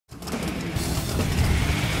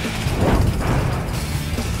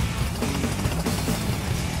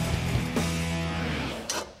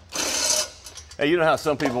Hey, you know how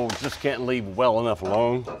some people just can't leave well enough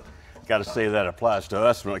alone? Got to say that applies to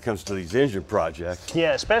us when it comes to these engine projects.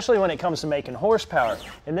 Yeah, especially when it comes to making horsepower.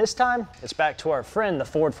 And this time, it's back to our friend, the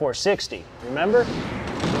Ford 460. Remember?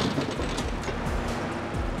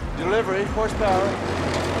 Delivery, horsepower.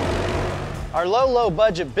 Our low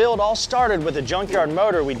budget build all started with a junkyard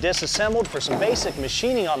motor we disassembled for some basic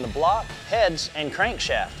machining on the block, heads, and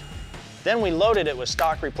crankshaft. Then we loaded it with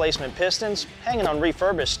stock replacement pistons, hanging on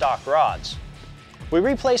refurbished stock rods. We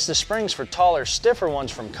replaced the springs for taller, stiffer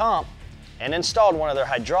ones from Comp, and installed one of their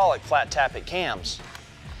hydraulic flat tappet cams.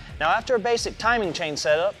 Now after a basic timing chain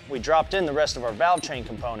setup, we dropped in the rest of our valve train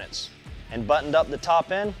components and buttoned up the top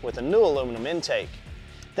end with a new aluminum intake.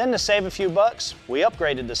 Then to save a few bucks, we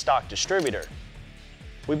upgraded the stock distributor.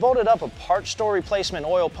 We bolted up a parts store replacement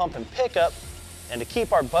oil pump and pickup, and to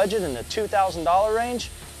keep our budget in the $2,000 range,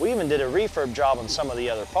 we even did a refurb job on some of the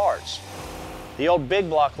other parts. The old big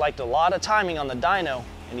block liked a lot of timing on the dyno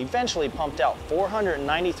and eventually pumped out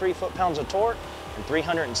 493 foot-pounds of torque and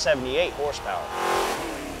 378 horsepower.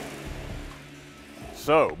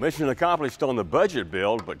 So, mission accomplished on the budget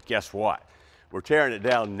build, but guess what? We're tearing it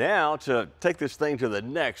down now to take this thing to the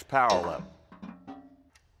next power level.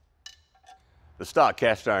 The stock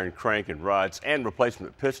cast iron crank and rods and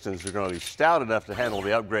replacement pistons are going to be stout enough to handle the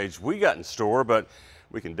upgrades we got in store, but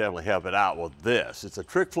we can definitely help it out with this. It's a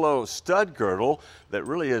trick flow stud girdle that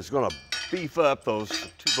really is going to beef up those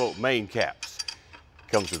 2-bolt main caps.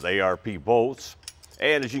 Comes with ARP bolts.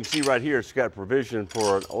 And as you can see right here, it's got provision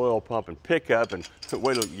for an oil pump and pickup, and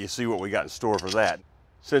wait till you see what we got in store for that.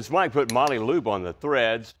 Since Mike put Moly Lube on the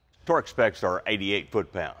threads, torque specs are 88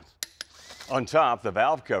 foot-pounds. On top, the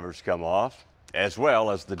valve covers come off, as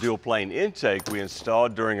well as the dual plane intake we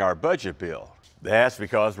installed during our budget build. That's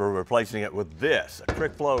because we're replacing it with this, a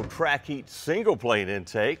trick flow track heat single plane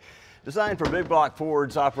intake designed for big block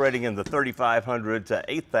Fords operating in the 3,500 to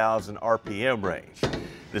 8,000 RPM range.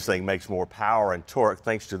 This thing makes more power and torque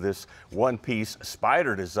thanks to this one-piece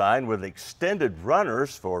spider design with extended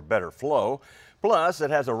runners for better flow. Plus, it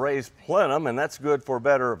has a raised plenum, and that's good for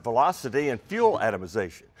better velocity and fuel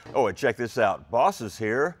atomization. Oh, and check this out. Boss is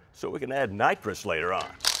here, so we can add nitrous later on.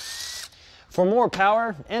 For more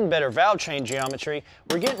power and better valve train geometry,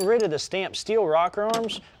 we're getting rid of the stamped steel rocker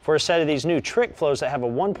arms for a set of these new trick flows that have a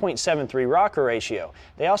 1.73 rocker ratio.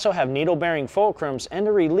 They also have needle-bearing fulcrums and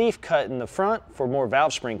a relief cut in the front for more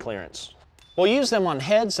valve spring clearance. We'll use them on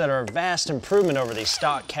heads that are a vast improvement over these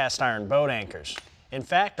stock cast iron boat anchors. In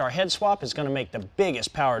fact, our head swap is going to make the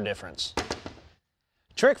biggest power difference.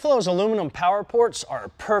 TrickFlow's aluminum power ports are a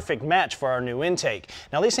perfect match for our new intake.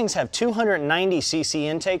 Now these things have 290cc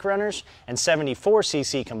intake runners and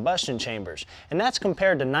 74cc combustion chambers, and that's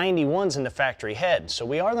compared to 91s in the factory head, so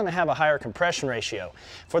we are going to have a higher compression ratio.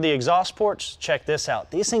 For the exhaust ports, check this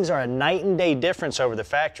out. These things are a night and day difference over the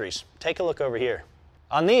factories. Take a look over here.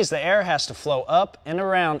 On these, the air has to flow up and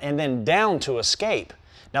around and then down to escape.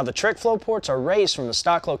 Now the TrickFlow ports are raised from the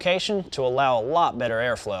stock location to allow a lot better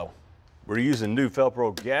airflow. We're using new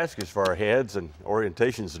Fel-Pro gaskets for our heads, and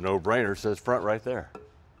orientation's a no-brainer, says front right there.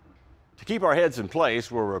 To keep our heads in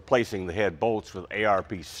place, we're replacing the head bolts with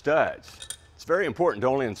ARP studs. It's very important to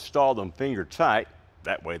only install them finger tight.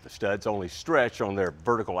 That way the studs only stretch on their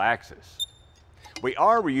vertical axis. We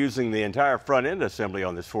are reusing the entire front end assembly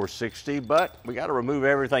on this 460, but we got to remove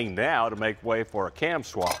everything now to make way for a cam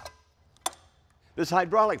swap. This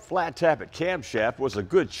hydraulic flat tappet camshaft was a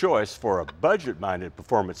good choice for a budget-minded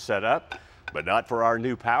performance setup, but not for our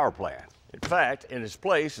new power plant. In fact, in its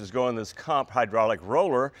place is going this Comp hydraulic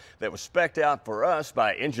roller that was spec'd out for us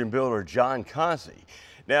by engine builder Jon Kaase.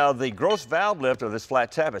 Now, the gross valve lift of this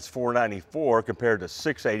flat tappet is 494 compared to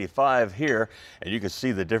 685 here, and you can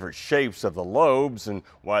see the different shapes of the lobes and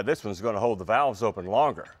why this one's going to hold the valves open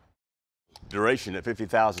longer. Duration at 50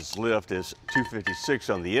 thousandths lift is 256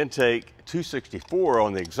 on the intake, 264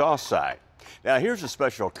 on the exhaust side. Now here's a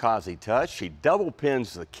special Kaase touch. He double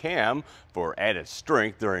pins the cam for added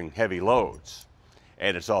strength during heavy loads.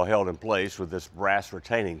 And it's all held in place with this brass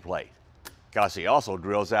retaining plate. Kaase also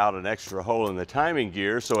drills out an extra hole in the timing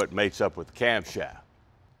gear so it mates up with the camshaft.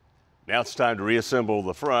 Now it's time to reassemble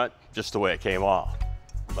the front just the way it came off.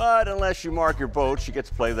 But unless you mark your boats, you get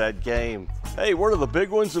to play that game. Hey, where do the big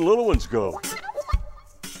ones and little ones go?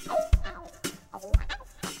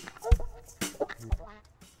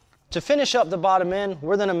 To finish up the bottom end,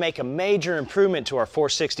 we're going to make a major improvement to our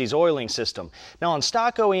 460's oiling system. Now on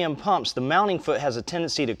stock OEM pumps, the mounting foot has a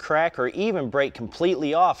tendency to crack or even break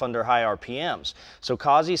completely off under high RPMs. So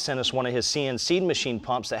Kaase sent us one of his CNC machine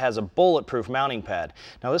pumps that has a bulletproof mounting pad.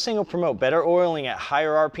 Now this thing will promote better oiling at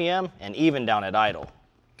higher RPM and even down at idle.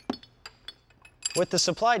 With the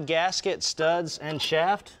supplied gasket, studs, and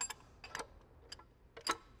shaft,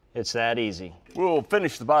 it's that easy. We'll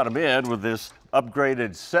finish the bottom end with this upgraded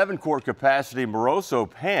 7-quart capacity Moroso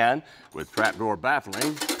pan with trapdoor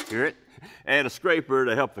baffling, hear it, and a scraper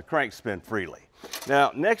to help the crank spin freely.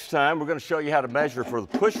 Now, next time we're going to show you how to measure for the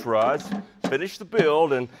push rods, finish the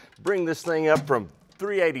build, and bring this thing up from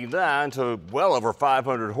 389 to well over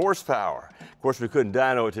 500 horsepower. Of course, we couldn't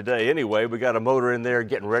dyno it today anyway. We got a motor in there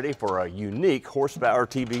getting ready for a unique horsepower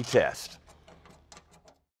TV test.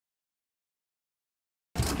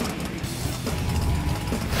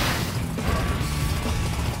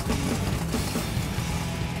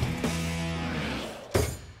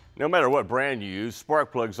 No matter what brand you use,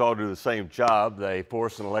 spark plugs all do the same job. They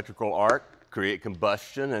force an electrical arc, create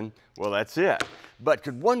combustion, and well, that's it. But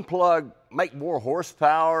could one plug make more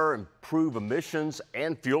horsepower, improve emissions,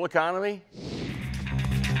 and fuel economy?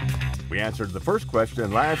 We answered the first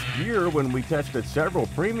question last year when we tested several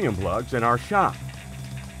premium plugs in our shop.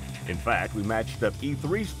 In fact, we matched up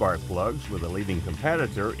E3 spark plugs with a leading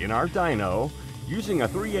competitor in our dyno using a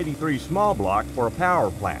 383 small block for a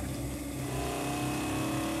power plant.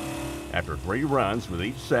 After 3 runs with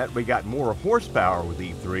each set, we got more horsepower with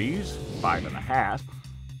E3s, 5.5,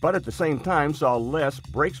 but at the same time saw less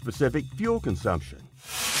brake-specific fuel consumption.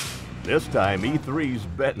 This time, E3s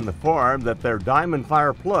bet in the farm that their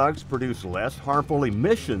DiamondFIRE plugs produce less harmful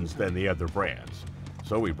emissions than the other brands.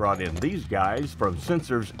 So we brought in these guys from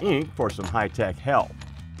Sensors Inc. for some high-tech help.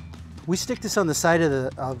 We stick this on the side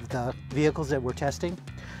of the vehicles that we're testing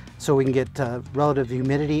so we can get relative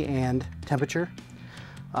humidity and temperature.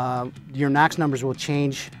 Your NOx numbers will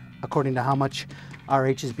change according to how much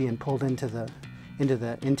RH is being pulled into the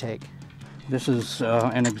intake. This is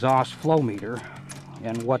an exhaust flow meter,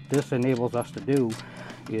 and what this enables us to do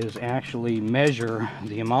is actually measure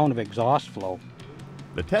the amount of exhaust flow.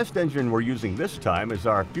 The test engine we're using this time is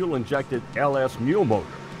our fuel-injected LS mule motor.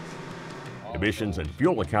 Emissions and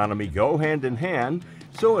fuel economy go hand in hand,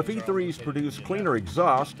 so if E3s produce cleaner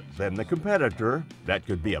exhaust than the competitor, that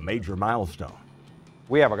could be a major milestone.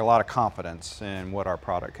 We have a lot of confidence in what our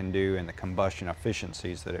product can do and the combustion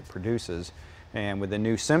efficiencies that it produces. And with the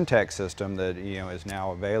new SimTech system that is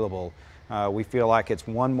now available, we feel like it's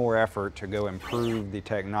one more effort to go improve the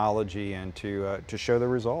technology and to show the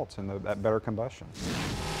results and that better combustion.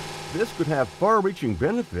 This could have far-reaching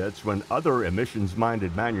benefits when other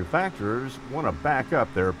emissions-minded manufacturers want to back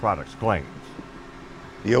up their product's claims.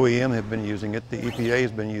 The OEM have been using it, the EPA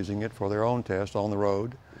has been using it for their own tests on the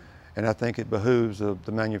road. And I think it behooves the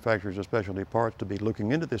manufacturers of specialty parts to be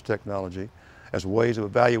looking into this technology as ways of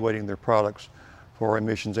evaluating their products for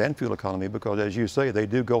emissions and fuel economy, because as you say, they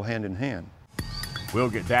do go hand in hand. We'll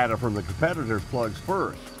get data from the competitors' plugs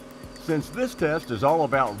first. Since this test is all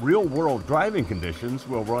about real-world driving conditions,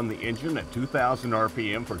 we'll run the engine at 2,000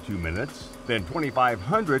 RPM for 2 minutes, then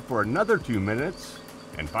 2,500 for another 2 minutes,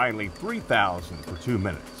 and finally 3,000 for 2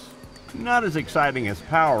 minutes. Not as exciting as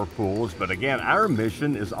power pools, but again, our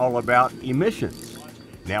mission is all about emissions.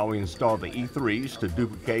 Now we install the E3s to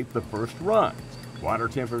duplicate the first run. Water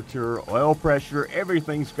temperature, oil pressure,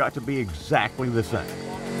 everything's got to be exactly the same.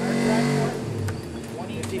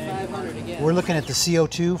 We're looking at the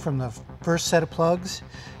CO2 from the first set of plugs,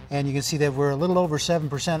 and you can see that we're a little over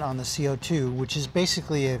 7% on the CO2, which is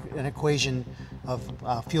basically an equation of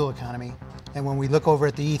fuel economy. And when we look over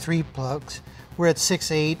at the E3 plugs, we're at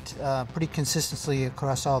 6.8 pretty consistently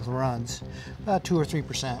across all the runs, about 2 or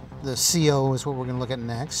 3%. The CO is what we're going to look at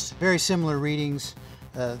next. Very similar readings.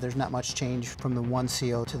 There's not much change from the one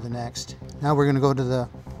CO to the next. Now we're going to go to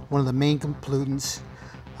one of the main pollutants,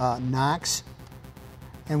 NOx,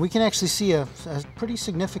 and we can actually see a pretty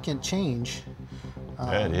significant change.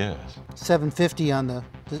 That is. 750 on the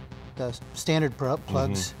standard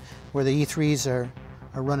plugs, where the E3s are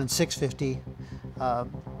running 650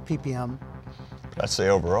 ppm. I'd say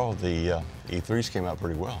overall the E3s came out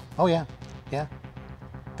pretty well. Oh yeah, yeah,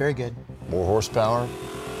 very good. More horsepower,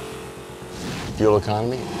 fuel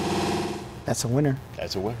economy. That's a winner.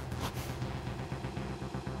 That's a winner.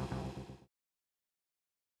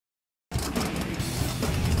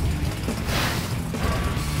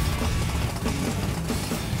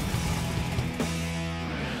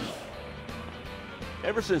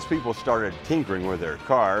 Ever since people started tinkering with their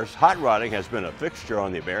cars, hot rodding has been a fixture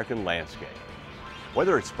on the American landscape.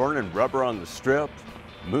 Whether it's burning rubber on the strip,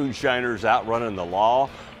 moonshiners outrunning the law,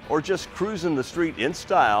 or just cruising the street in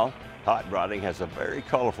style, hot rodding has a very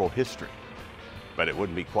colorful history. But it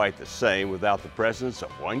wouldn't be quite the same without the presence of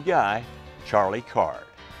one guy, Charlie Carb.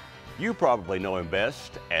 You probably know him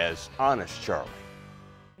best as Honest Charlie.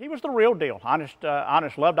 He was the real deal.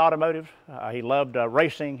 Honest loved automotive. He loved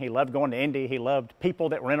racing. He loved going to Indy. He loved people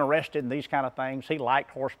that were interested in these kind of things. He liked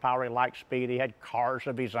horsepower. He liked speed. He had cars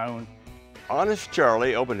of his own. Honest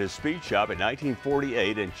Charlie opened his speed shop in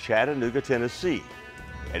 1948 in Chattanooga, Tennessee,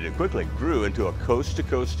 and it quickly grew into a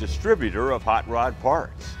coast-to-coast distributor of hot rod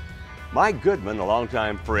parts. Mike Goodman, a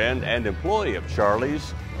longtime friend and employee of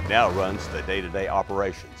Charlie's, now runs the day-to-day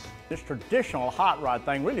operations. This traditional hot rod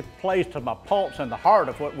thing really plays to my pulse and the heart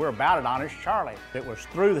of what we're about at Honest Charlie. It was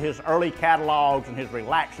through his early catalogs and his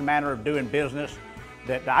relaxed manner of doing business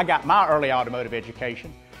that I got my early automotive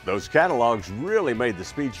education. Those catalogs really made the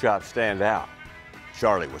speed shop stand out.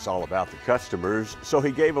 Charlie was all about the customers, so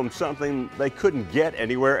he gave them something they couldn't get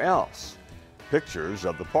anywhere else: pictures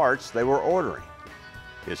of the parts they were ordering.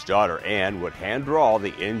 His daughter Ann would hand draw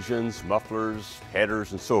the engines, mufflers,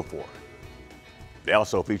 headers, and so forth. They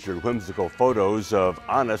also featured whimsical photos of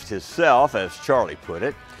Honest himself, as Charlie put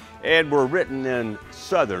it, and were written in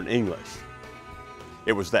Southern English.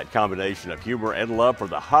 It was that combination of humor and love for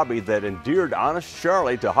the hobby that endeared Honest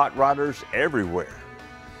Charlie to hot rodders everywhere.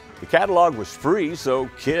 The catalog was free, so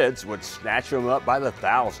kids would snatch them up by the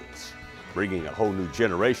thousands, bringing a whole new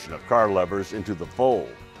generation of car lovers into the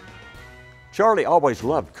fold. Charlie always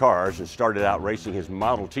loved cars and started out racing his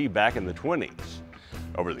Model T back in the 20s.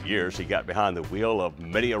 Over the years, he got behind the wheel of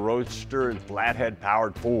many a roadster and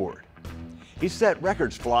flathead-powered Ford. He set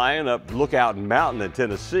records flying up Lookout Mountain in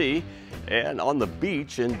Tennessee and on the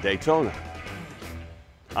beach in Daytona.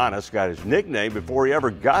 Honest got his nickname before he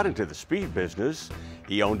ever got into the speed business.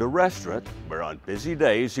 He owned a restaurant where on busy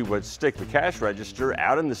days he would stick the cash register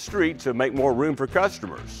out in the street to make more room for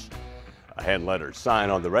customers. A hand-lettered sign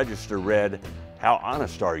on the register read, "How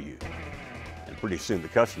honest are you?" And pretty soon the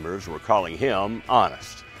customers were calling him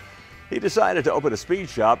Honest. He decided to open a speed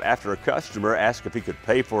shop after a customer asked if he could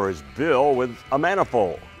pay for his bill with a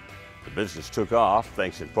Manifold. The business took off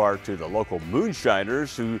thanks in part to the local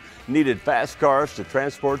moonshiners who needed fast cars to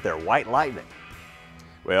transport their white lightning.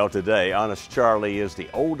 Well, today, Honest Charlie is the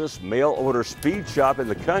oldest mail-order speed shop in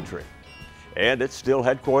the country, and it's still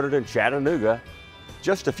headquartered in Chattanooga,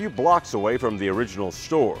 just a few blocks away from the original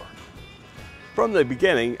store. From the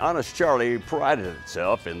beginning, Honest Charlie prided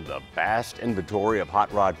itself in the vast inventory of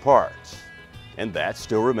hot rod parts, and that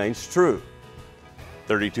still remains true.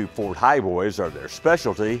 32 Ford Highboys are their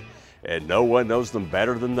specialty, and no one knows them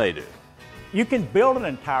better than they do. You can build an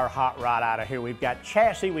entire hot rod out of here. We've got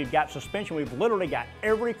chassis, we've got suspension, we've literally got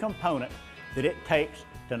every component that it takes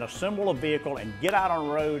to assemble a vehicle and get out on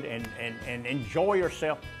the road and enjoy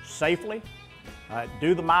yourself safely.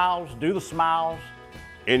 Do the miles, do the smiles.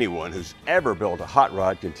 Anyone who's ever built a hot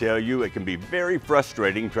rod can tell you it can be very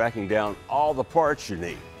frustrating tracking down all the parts you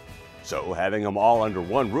need. So having them all under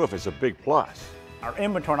one roof is a big plus. Our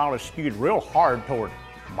inventory and all is skewed real hard toward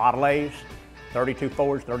Model A's, 32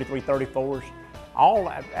 Fords, 33 34s, all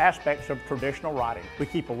aspects of traditional rodding. We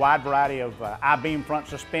keep a wide variety of I-beam front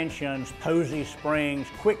suspensions, Posey springs,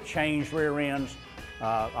 quick change rear ends,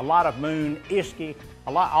 a lot of Moon, Isky,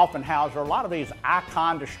 a lot Offenhauser, a lot of these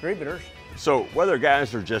icon distributors. So whether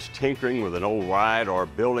guys are just tinkering with an old ride or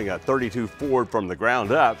building a 32 Ford from the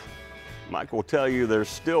ground up, Mike will tell you there's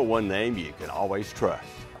still one name you can always trust.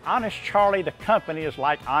 Honest Charlie, the company, is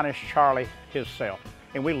like Honest Charlie himself,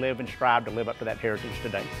 and we live and strive to live up to that heritage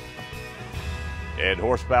today. Ed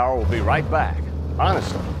Horsepower will be right back,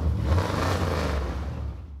 honestly.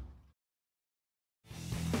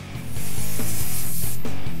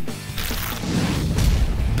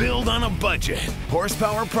 Build on a budget.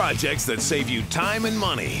 Horsepower projects that save you time and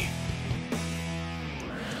money.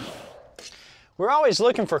 We're always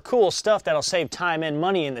looking for cool stuff that'll save time and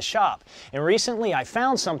money in the shop. And recently I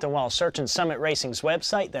found something while searching Summit Racing's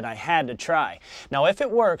website that I had to try. Now if it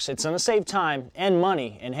works, it's gonna save time and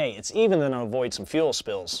money, and hey, it's even gonna avoid some fuel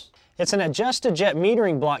spills. It's an adjust-to-jet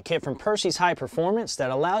metering block kit from Percy's High Performance that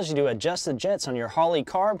allows you to adjust the jets on your Harley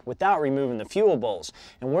Carb without removing the fuel bowls.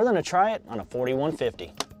 And we're gonna try it on a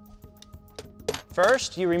 4150.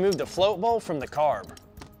 First, you remove the float bowl from the carb.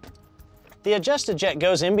 The adjusted jet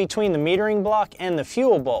goes in between the metering block and the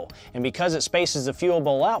fuel bowl, and because it spaces the fuel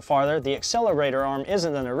bowl out farther, the accelerator arm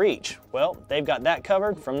isn't going to reach. Well, they've got that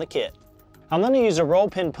covered from the kit. I'm going to use a roll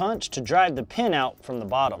pin punch to drive the pin out from the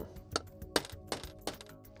bottom.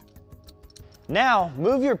 Now,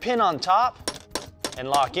 move your pin on top and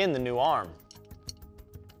lock in the new arm.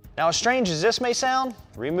 Now, as strange as this may sound,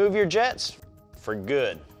 remove your jets for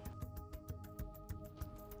good.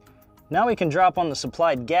 Now we can drop on the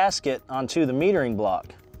supplied gasket onto the metering block.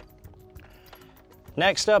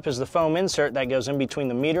 Next up is the foam insert that goes in between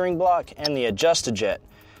the metering block and the adjust-a-jet.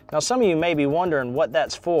 Now some of you may be wondering what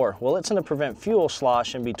that's for. Well, it's going to prevent fuel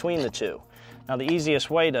slosh in between the two. Now the easiest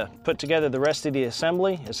way to put together the rest of the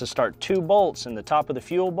assembly is to start 2 bolts in the top of the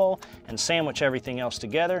fuel bowl and sandwich everything else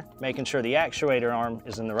together, making sure the actuator arm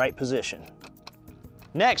is in the right position.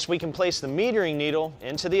 Next, we can place the metering needle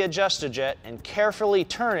into the adjuster jet and carefully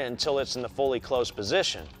turn it until it's in the fully closed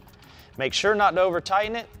position. Make sure not to over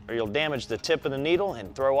tighten it or you'll damage the tip of the needle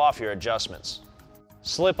and throw off your adjustments.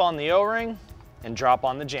 Slip on the O-ring and drop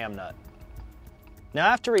on the jam nut. Now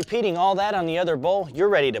after repeating all that on the other bowl, you're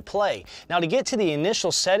ready to play. Now to get to the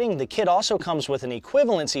initial setting, the kit also comes with an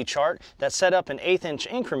equivalency chart that's set up in 1/8"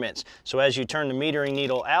 increments. So as you turn the metering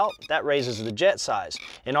needle out, that raises the jet size.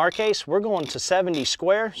 In our case, we're going to 70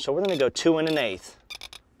 square, so we're going to go 2 1/8.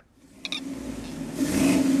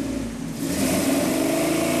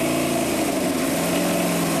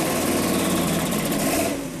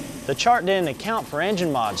 The chart didn't account for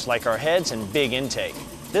engine mods like our heads and big intake.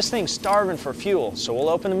 This thing's starving for fuel, so we'll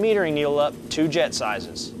open the metering needle up 2 jet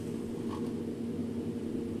sizes.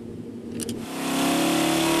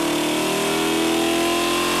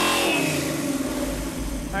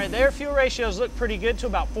 All right, the air fuel ratios look pretty good to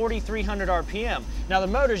about 4,300 RPM. Now the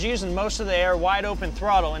motor's using most of the air wide open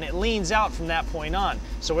throttle and it leans out from that point on.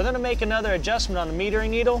 So we're gonna make another adjustment on the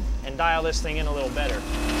metering needle and dial this thing in a little better.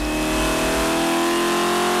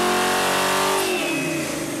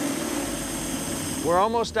 We're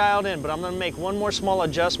almost dialed in, but I'm gonna make one more small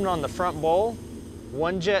adjustment on the front bowl,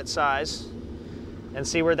 1 jet size, and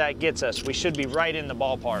see where that gets us. We should be right in the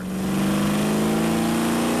ballpark.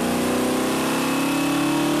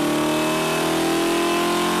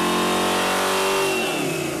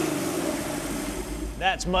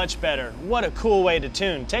 That's much better. What a cool way to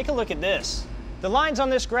tune. Take a look at this. The lines on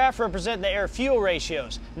this graph represent the air-fuel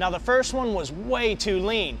ratios. Now the first one was way too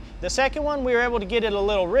lean. The second one, we were able to get it a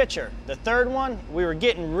little richer. The third one, we were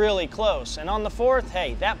getting really close. And on the fourth,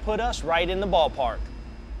 hey, that put us right in the ballpark.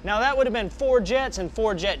 Now that would have been 4 jets and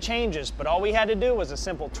 4 jet changes, but all we had to do was a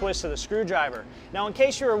simple twist of the screwdriver. Now in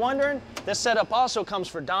case you were wondering, this setup also comes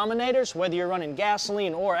for Dominators, whether you're running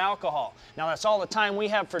gasoline or alcohol. Now that's all the time we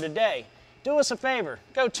have for today. Do us a favor,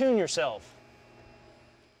 go tune yourself.